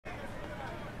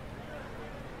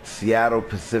Seattle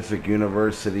Pacific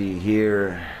University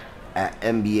here at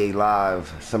NBA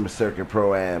Live Summer Circuit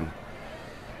Pro-Am.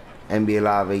 NBA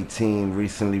Live 18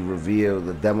 recently revealed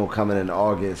the demo coming in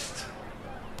August.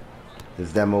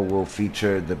 This demo will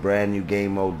feature the brand new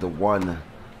game mode, The One,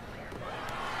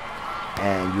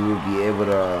 and you will be able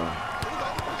to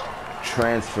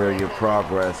transfer your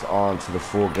progress onto the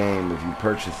full game if you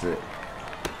purchase it.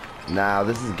 Now,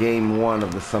 this is game one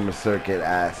of the summer circuit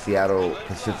at Seattle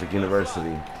Pacific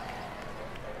University,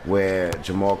 where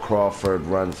Jamal Crawford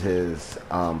runs his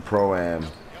pro-am.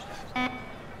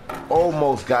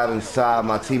 Almost got inside.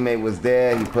 My teammate was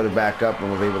there. He put it back up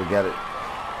and was able to get it.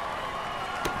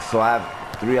 So I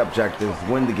have 3 objectives: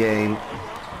 win the game,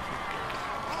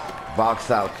 box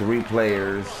out 3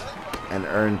 players, and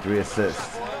earn 3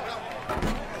 assists.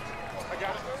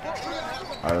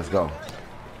 All right, let's go.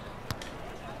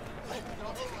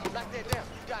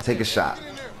 Take a shot.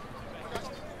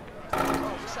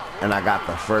 And I got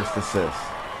the first assist.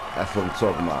 That's what I'm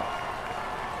talking about.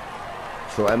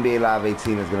 So NBA Live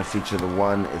 18 is going to feature The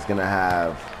One. It's going to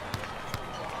have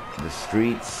the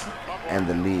streets and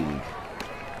the league.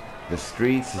 The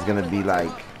streets is going to be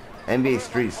like NBA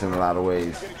Streets in a lot of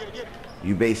ways.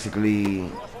 You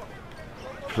basically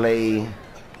play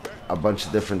a bunch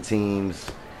of different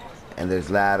teams, and there's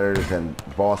ladders and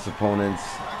boss opponents.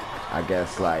 I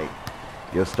guess like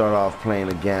you'll start off playing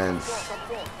against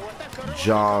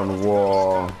John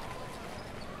Wall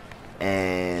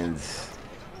and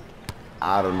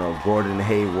I don't know, Gordon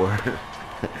Hayward.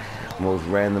 Most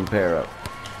random pair up.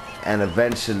 And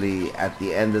eventually at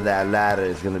the end of that ladder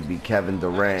is going to be Kevin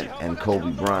Durant and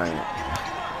Kobe Bryant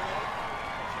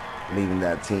leading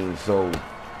that team. So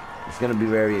it's going to be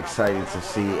very exciting to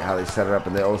see how they set it up,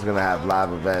 and they're also going to have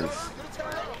live events.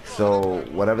 So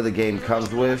whatever the game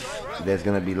comes with, there's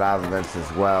going to be live events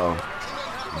as well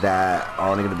that are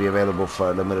only going to be available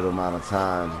for a limited amount of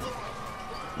time.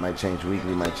 Might change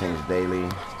weekly, might change daily.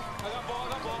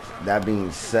 That being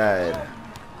said,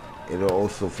 it'll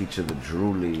also feature the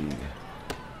Drew League.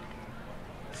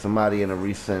 Somebody in a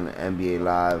recent NBA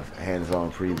Live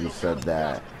hands-on preview said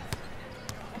that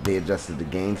they adjusted the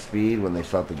game speed when they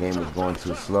felt the game was going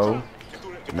too slow.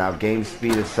 Now, game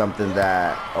speed is something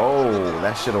that, oh,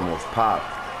 that shit almost popped.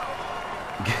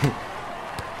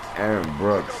 Aaron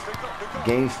Brooks.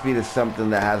 Game speed is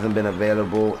something that hasn't been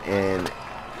available in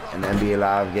an NBA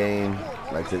Live game,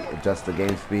 like to adjust the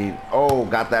game speed. Oh,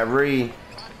 got that re.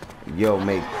 Yo,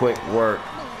 made quick work.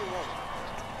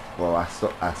 Well,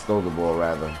 I stole the ball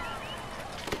rather.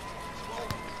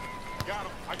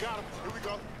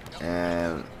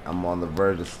 And I'm on the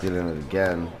verge of stealing it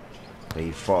again, but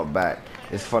he fought back.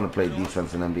 It's fun to play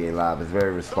defense in NBA Live. It's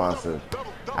very responsive.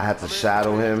 I had to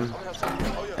shadow him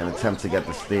and attempt to get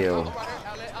the steal.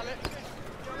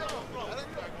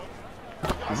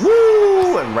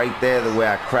 Woo! And right there, the way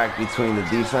I cracked between the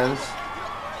defense.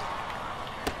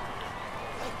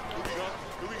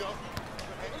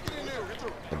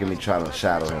 Look at me trying to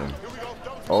shadow him.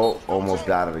 Oh, almost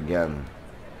got it again.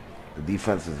 The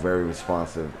defense is very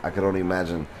responsive. I could only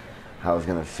imagine how it's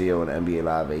going to feel in NBA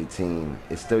Live 18.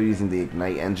 It's still using the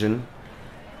Ignite engine,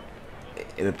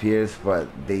 it appears, but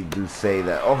they do say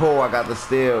that, oh, I got the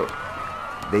steal.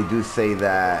 They do say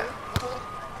that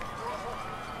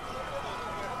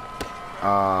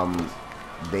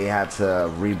they had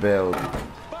to rebuild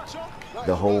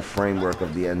the whole framework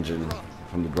of the engine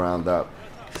from the ground up.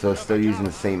 So it's still using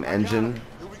the same engine,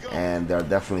 and there are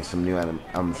definitely some new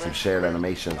some shared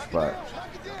animations, but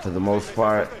for the most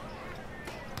part,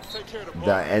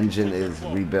 the engine is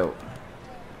rebuilt.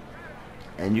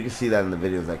 And you can see that in the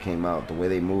videos that came out. The way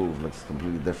they move looks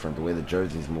completely different. The way the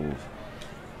jerseys move,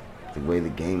 the way the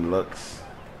game looks.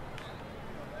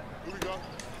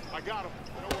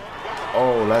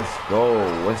 Oh, let's go.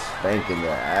 We're spanking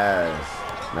their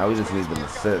ass. Now we just need them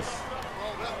assists.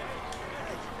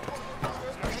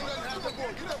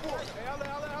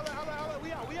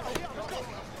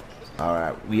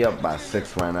 Alright, we up by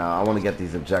 6 right now. I want to get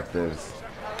these objectives.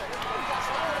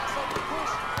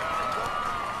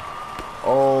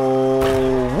 Oh,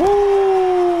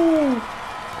 woo!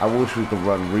 I wish we could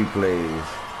run replays.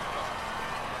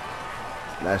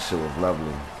 That shit was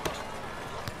lovely.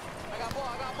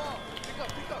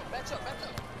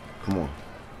 Come on.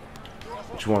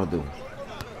 What you want to do?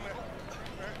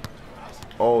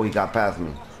 Oh, he got past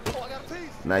me.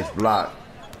 Nice block.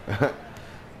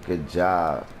 Good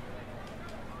job.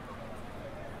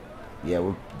 Yeah,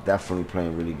 we're definitely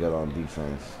playing really good on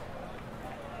defense.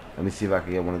 Let me see if I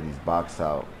can get one of these box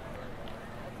out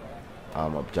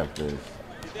objectives.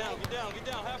 Get down, get down, get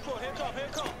down. Half court, hand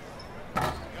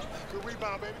come. Good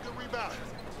rebound, baby. Good rebound.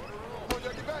 Come on,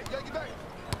 get back, get back.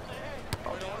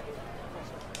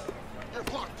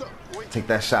 Take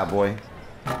that shot, boy.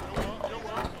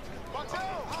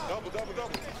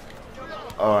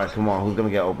 Alright, come on. Who's going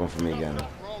to get open for me again?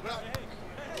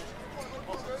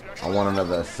 I want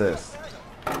another assist.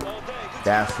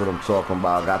 That's what I'm talking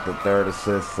about. I got the third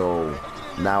assist, so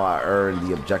now I earned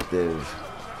the objective.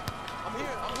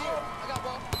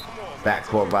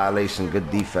 Backcourt violation,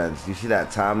 good defense. You see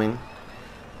that timing?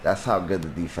 That's how good the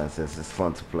defense is. It's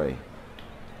fun to play.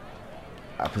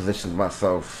 I positioned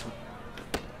myself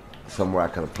somewhere I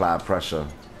could apply pressure.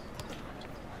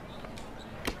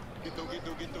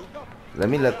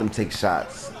 Let them take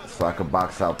shots so I can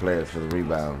box out players for the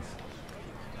rebounds.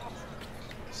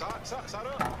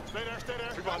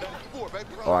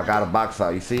 Oh, I got a box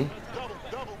out, you see?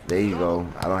 There you go.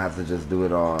 I don't have to just do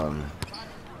it on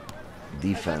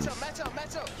defense.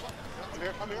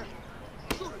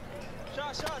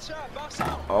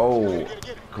 Oh,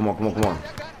 come on, come on, come on.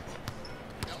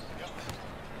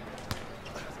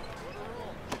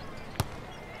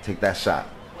 Take that shot.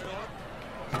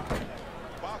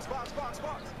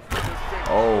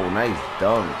 Oh, nice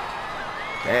dunk.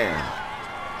 Damn.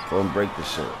 Go and break the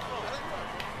shit.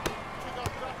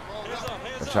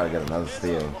 I'll try to get another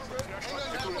steal.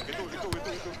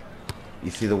 You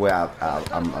see the way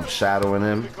I'm shadowing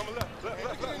him?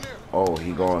 Oh,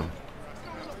 he going.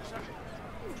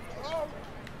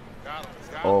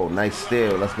 Oh, nice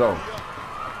steal. Let's go.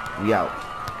 We out.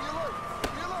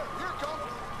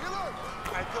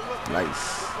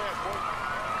 Nice.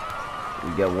 We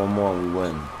get one more and we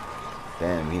win.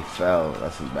 Damn, he fell.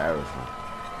 That's embarrassing.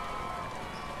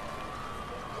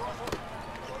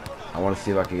 I want to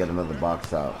see if I can get another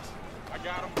box out. I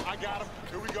got him. I got him.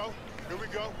 Here we go. Here we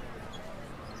go.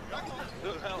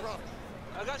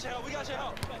 I got your help. We got your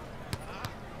help.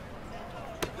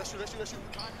 Let's shoot. Let's shoot. Let's shoot.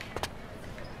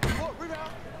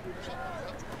 Rebound.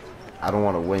 I don't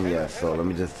want to win yet, so let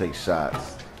me just take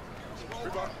shots.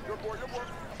 Rebound. Your board. Your board.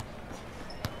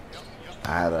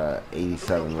 I had a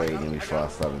 87 rating before I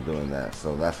started doing that,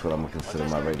 so that's what I'm gonna consider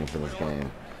my rating for this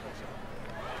game.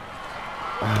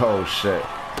 Oh shit!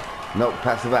 Nope,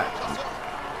 pass it back.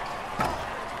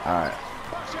 All right.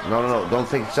 No, no, no! Don't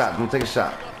take a shot. Don't take a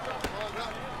shot.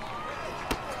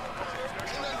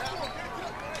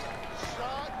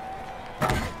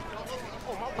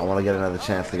 I want to get another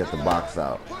chance to get the box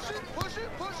out. Push it. Push it.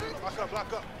 Push it. Block up.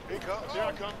 Block up. Here it comes. Here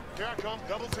I come. Here I come.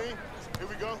 Double team. Here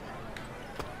we go.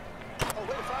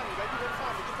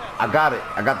 I got it.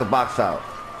 I got the box out.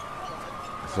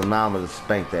 So now I'm gonna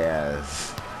spank their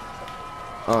ass.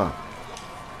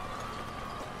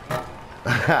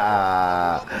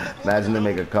 Imagine they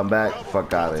make a comeback.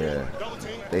 Fuck out of here.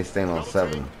 They staying on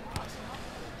 7.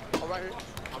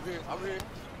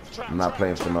 I'm not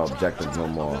playing for no objectives no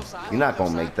more. You're not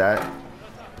gonna make that.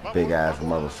 Big ass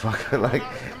motherfucker. Like,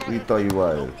 who you thought you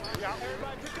was?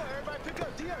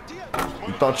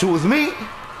 You thought you was me?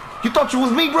 You thought you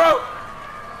was me, bro?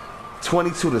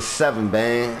 22-7,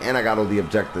 man. And I got all the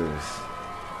objectives.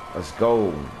 Let's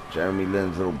go. Jeremy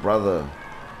Lin's little brother.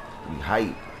 We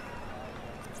hype.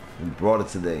 We brought it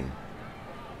today.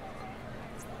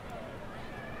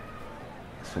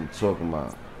 That's what I'm talking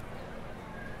about.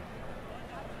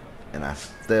 And I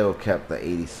still kept the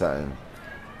 80-something.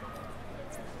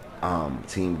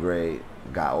 Team grade.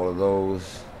 Got all of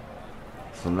those.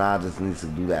 So now I just need to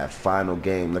do that final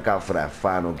game. Look out for that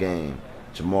final game.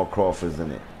 Jamal Crawford's in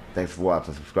it. Thanks for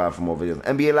watching. Subscribe for more videos.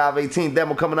 NBA Live 18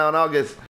 demo coming out in August.